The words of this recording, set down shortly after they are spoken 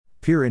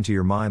Peer into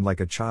your mind like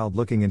a child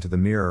looking into the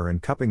mirror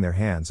and cupping their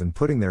hands and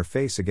putting their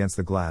face against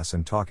the glass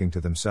and talking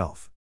to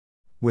themselves.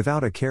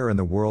 Without a care in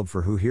the world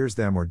for who hears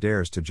them or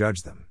dares to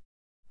judge them.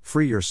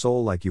 Free your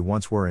soul like you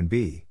once were and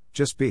be,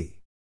 just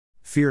be.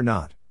 Fear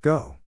not,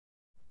 go.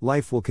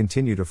 Life will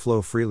continue to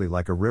flow freely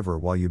like a river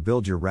while you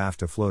build your raft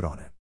to float on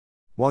it.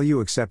 While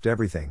you accept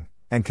everything,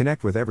 and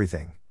connect with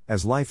everything,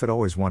 as life had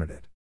always wanted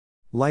it.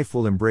 Life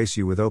will embrace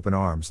you with open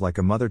arms like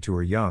a mother to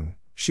her young,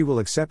 she will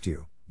accept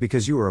you,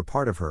 because you are a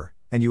part of her,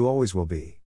 and you always will be.